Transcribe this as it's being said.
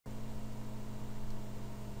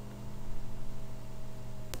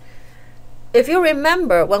If you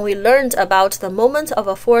remember when we learned about the moment of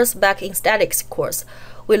a force back in statics course,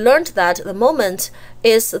 we learned that the moment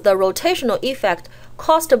is the rotational effect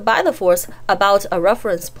caused by the force about a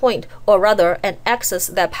reference point, or rather an axis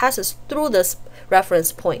that passes through this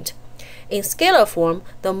reference point. In scalar form,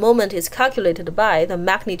 the moment is calculated by the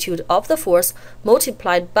magnitude of the force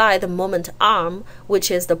multiplied by the moment arm,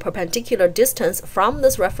 which is the perpendicular distance from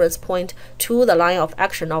this reference point to the line of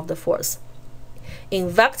action of the force. In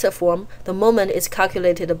vector form, the moment is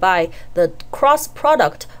calculated by the cross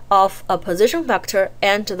product of a position vector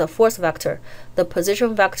and the force vector. The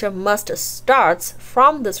position vector must start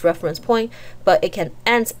from this reference point, but it can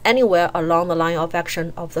end anywhere along the line of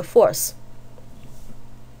action of the force.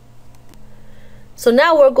 So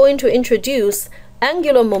now we're going to introduce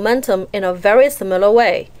angular momentum in a very similar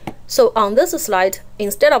way. So on this slide,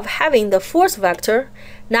 instead of having the force vector,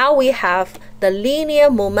 now we have the linear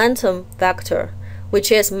momentum vector, which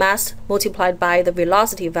is mass multiplied by the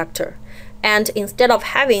velocity vector. And instead of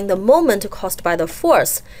having the moment caused by the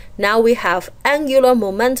force, now we have angular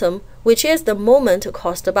momentum, which is the moment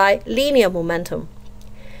caused by linear momentum.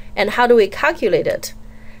 And how do we calculate it?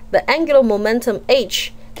 The angular momentum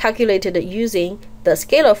h, calculated using the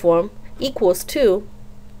scalar form, equals to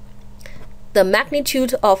the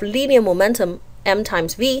magnitude of linear momentum m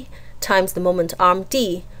times v times the moment arm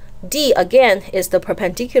d. D again is the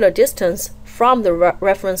perpendicular distance from the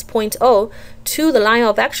reference point O to the line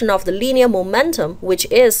of action of the linear momentum, which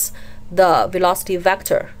is the velocity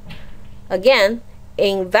vector. Again,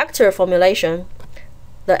 in vector formulation,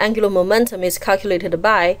 the angular momentum is calculated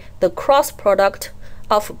by the cross product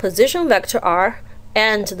of position vector r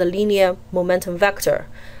and the linear momentum vector.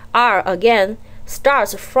 R again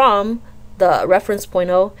starts from the reference point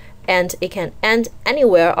O, and it can end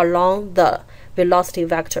anywhere along the velocity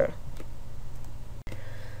vector.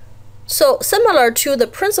 So similar to the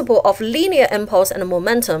principle of linear impulse and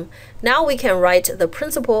momentum, now we can write the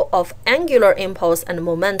principle of angular impulse and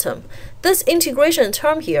momentum. This integration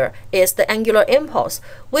term here is the angular impulse,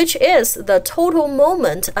 which is the total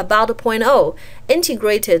moment about the point O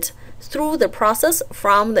integrated through the process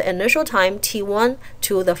from the initial time t1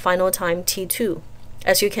 to the final time t2.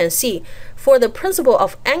 As you can see, for the principle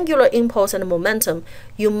of angular impulse and momentum,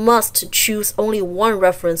 you must choose only one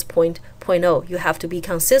reference point, point O. You have to be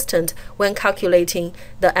consistent when calculating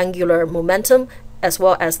the angular momentum as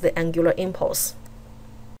well as the angular impulse.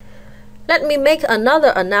 Let me make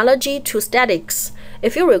another analogy to statics.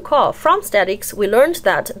 If you recall, from statics, we learned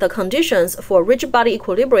that the conditions for rigid body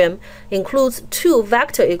equilibrium includes two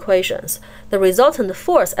vector equations. The resultant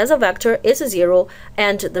force as a vector is 0,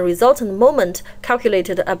 and the resultant moment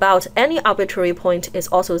calculated about any arbitrary point is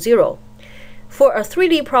also 0. For a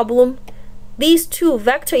 3D problem, these two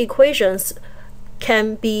vector equations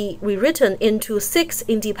can be rewritten into 6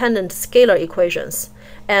 independent scalar equations.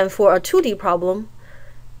 And for a 2D problem,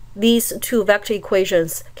 these two vector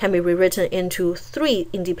equations can be rewritten into 3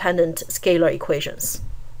 independent scalar equations.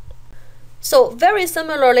 So very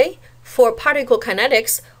similarly, for particle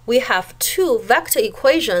kinetics, we have two vector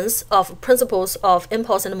equations of principles of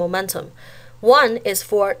impulse and momentum. One is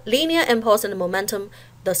for linear impulse and momentum.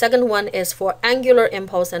 The second one is for angular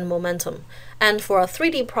impulse and momentum. And for a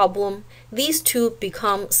 3D problem, these two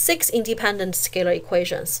become 6 independent scalar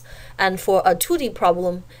equations. And for a 2D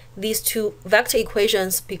problem, these two vector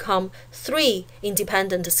equations become 3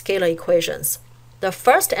 independent scalar equations. The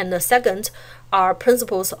first and the second are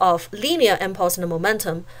principles of linear impulse and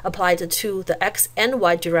momentum applied to the x and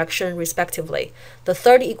y direction respectively. The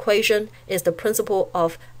third equation is the principle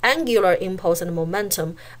of angular impulse and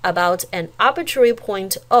momentum about an arbitrary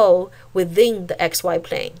point O within the xy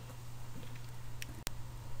plane.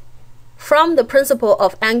 From the principle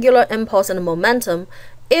of angular impulse and momentum,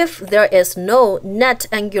 if there is no net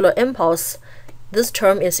angular impulse, this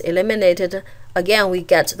term is eliminated. Again, we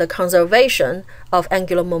get the conservation of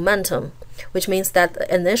angular momentum, which means that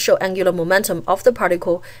the initial angular momentum of the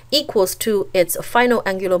particle equals to its final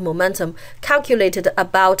angular momentum calculated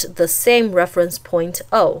about the same reference point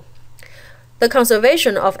O. The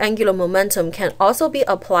conservation of angular momentum can also be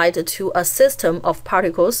applied to a system of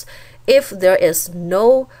particles if there is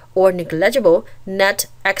no or negligible net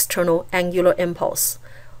external angular impulse.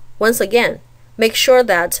 Once again, make sure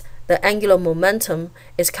that the angular momentum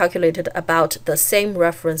is calculated about the same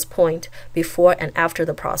reference point before and after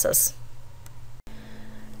the process.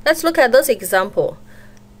 Let's look at this example.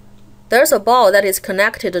 There's a ball that is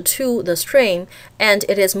connected to the string and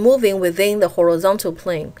it is moving within the horizontal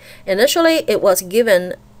plane. Initially, it was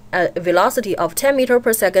given a velocity of 10 meters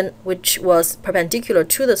per second, which was perpendicular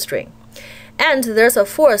to the string. and there's a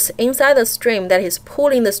force inside the stream that is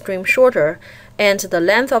pulling the stream shorter, and the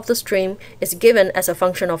length of the stream is given as a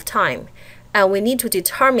function of time. And we need to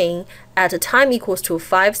determine at time equals to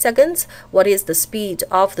 5 seconds what is the speed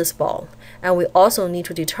of this ball. And we also need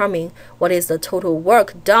to determine what is the total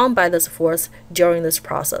work done by this force during this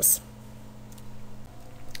process.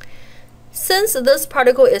 Since this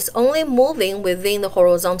particle is only moving within the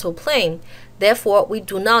horizontal plane, therefore we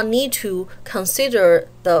do not need to consider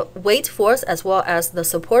the weight force as well as the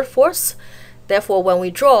support force. Therefore, when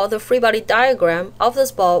we draw the free body diagram of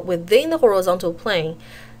this ball within the horizontal plane,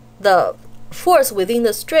 the force within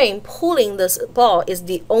the stream pulling this ball is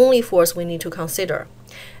the only force we need to consider.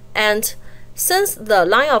 And since the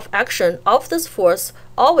line of action of this force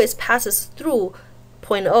always passes through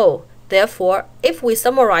point O, therefore, if we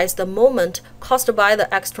summarize the moment caused by the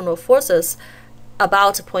external forces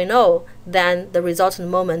about point O, then the resultant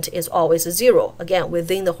moment is always 0, again,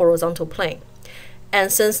 within the horizontal plane.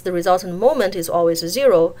 And since the resultant moment is always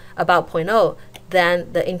 0 about point O,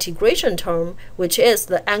 then the integration term, which is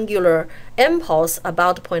the angular impulse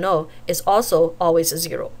about point O, is also always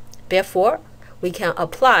 0. Therefore, we can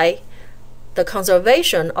apply the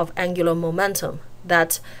conservation of angular momentum,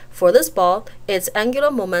 that for this ball, its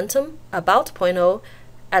angular momentum about point O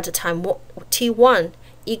at time t1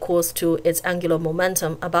 equals to its angular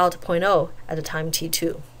momentum about point O at time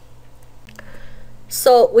t2.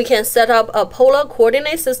 So we can set up a polar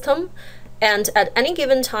coordinate system, and at any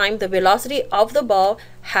given time, the velocity of the ball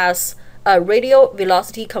has a radial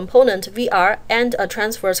velocity component Vr and a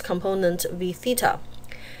transverse component V theta.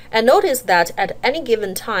 And notice that at any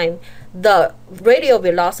given time, the radial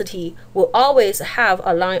velocity will always have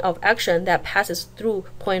a line of action that passes through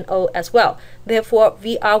point O as well. Therefore,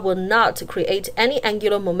 Vr will not create any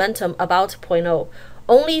angular momentum about point O.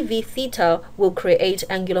 Only V theta will create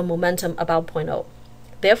angular momentum about point O.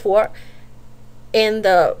 Therefore, in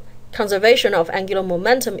the conservation of angular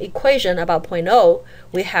momentum equation about point O,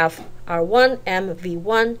 we have R1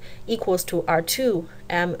 mv1 equals to R2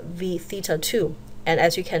 mv theta 2. And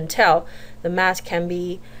as you can tell, the mass can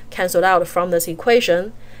be cancelled out from this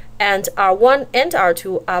equation. And R1 and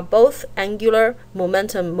R2 are both angular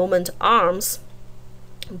momentum moment arms,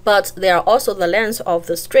 but they are also the length of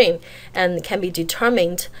the stream and can be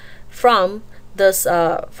determined from this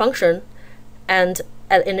function. And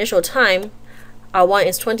at initial time, R1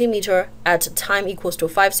 is 20 meter, at time equals to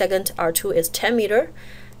 5 seconds, R2 is 10 meter,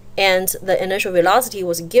 and the initial velocity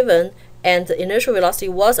was given, and the initial velocity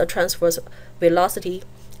was a transverse velocity,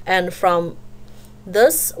 and from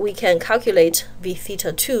this we can calculate V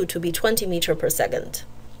theta 2 to be 20 meter per second.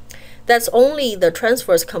 That's only the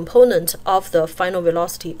transverse component of the final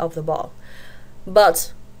velocity of the ball.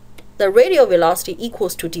 But the radial velocity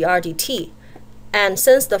equals to dr dt, and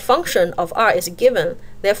since the function of r is given,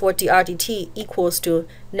 therefore dr dt equals to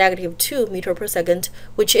 -2 meter per second,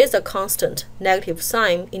 which is a constant. Negative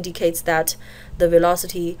sign indicates that the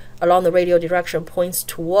velocity along the radial direction points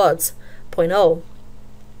towards point O.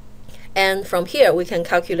 And from here, we can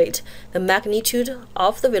calculate the magnitude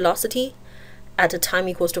of the velocity at a time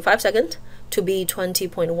equals to 5 seconds to be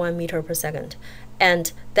 20.1 meter per second.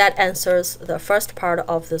 And that answers the first part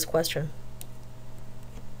of this question.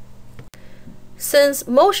 Since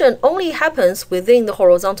motion only happens within the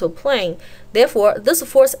horizontal plane, therefore this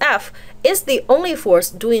force F is the only force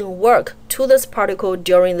doing work to this particle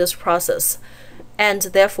during this process. And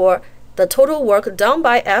therefore, the total work done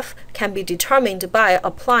by F can be determined by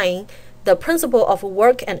applying the principle of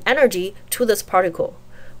work and energy to this particle.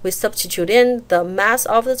 We substitute in the mass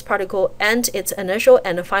of this particle and its initial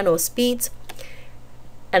and final speeds,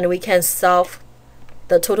 and we can solve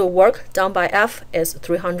the total work done by F is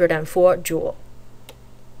 304 joules.